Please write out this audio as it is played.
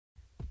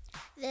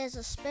There's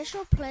a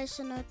special place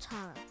in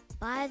Otara,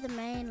 by the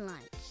main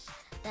lights,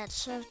 that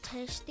serve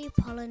tasty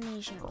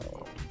Polynesian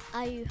food.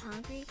 Are you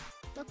hungry?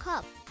 Look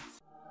up.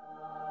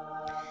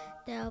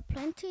 There are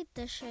plenty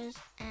dishes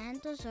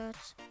and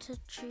desserts to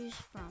choose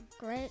from.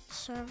 Great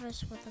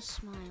service with a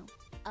smile.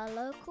 A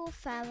local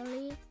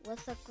family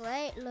with a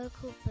great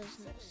local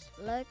business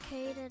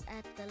located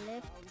at the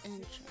left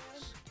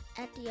entrance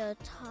at the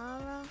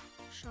Otara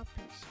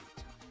Shopping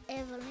Center.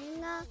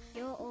 Evelina,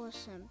 you're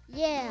awesome.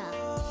 Yeah!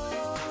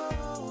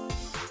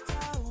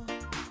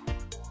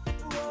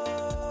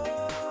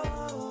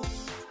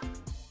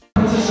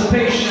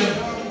 Participation.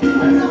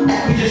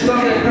 We just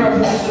love that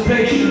crowd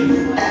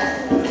participation.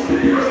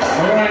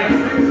 Alright.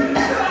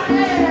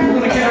 We're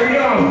gonna carry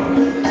on.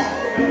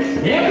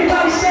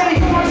 Everybody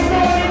say on and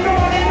on and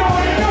on and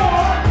on and on.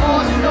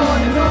 On and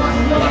on and on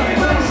and on.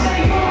 Everybody say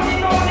on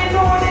and on and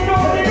on and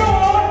on and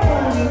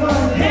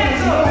on.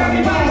 Hands up.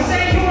 Everybody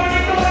say on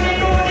and on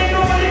and on and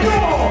on and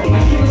on. I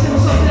can't listen to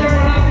something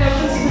everyone out there.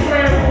 Listen to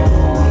prayer.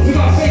 We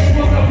got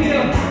Facebook up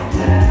here.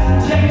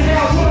 Check it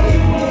out. 1,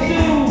 2, 1,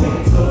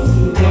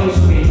 2. Those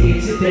we need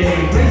today.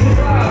 Raise the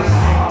glass.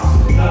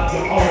 Up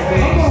your own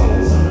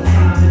base.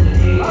 Summertime in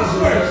the 80s.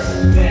 First.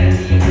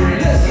 Vanity and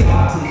Brand. Let's get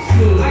off these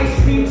good. Ice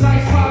creams,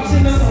 ice pops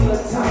in the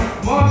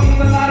summertime. Marking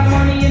a lot of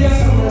money in the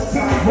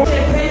summertime.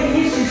 Champagne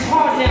issues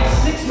hard now.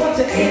 6 months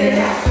of in and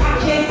out. I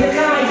can't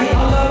deny it. I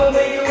love it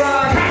when you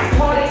ride.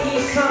 Party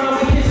each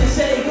time. We kiss and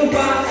say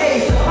goodbye.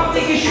 Hey, I'm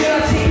thinking should I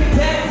take it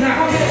back?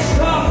 Now I'm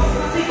messed up.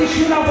 I'm thinking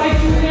should I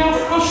wipe you now?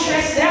 I'm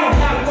stressed out.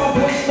 Now my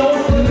boys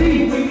don't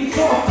believe when we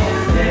talk.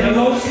 Let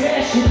alone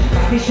smashing.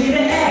 I can see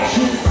the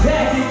action.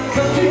 Back it.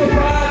 Come to the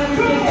ride. And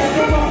we get back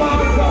to my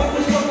mind. What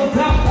was talking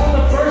about on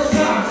the first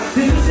time.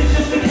 This is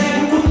just a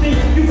casual thing.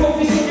 You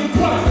focus on your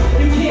blood.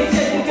 You can't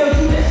take it because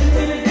you listen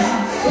to the guy.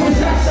 It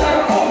was outside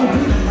of all of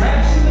the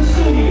raps in the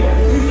studio.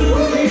 You just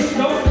really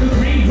don't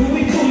agree who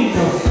we doing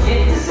though.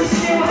 Yeah, this is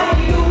still how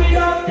you do it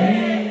up.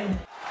 Damn.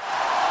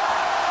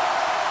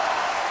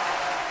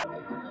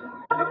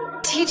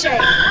 TJ.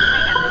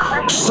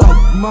 Suck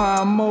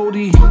my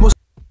Modi.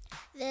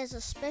 There's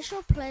a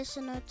special place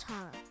in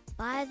Otara,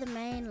 by the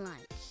main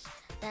lights,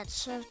 that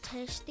serve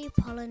tasty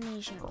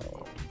Polynesian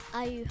food.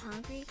 Are you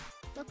hungry?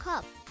 Look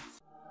up.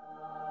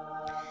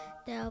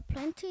 There are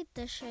plenty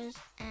dishes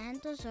and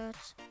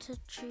desserts to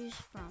choose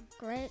from.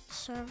 Great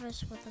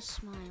service with a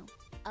smile.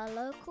 A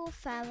local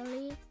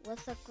family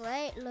with a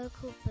great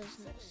local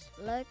business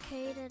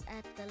located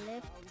at the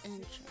left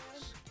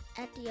entrance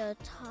at the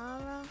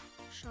Otara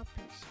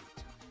Shopping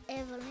Center.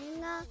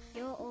 Evelina,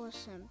 you're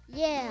awesome.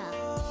 Yeah!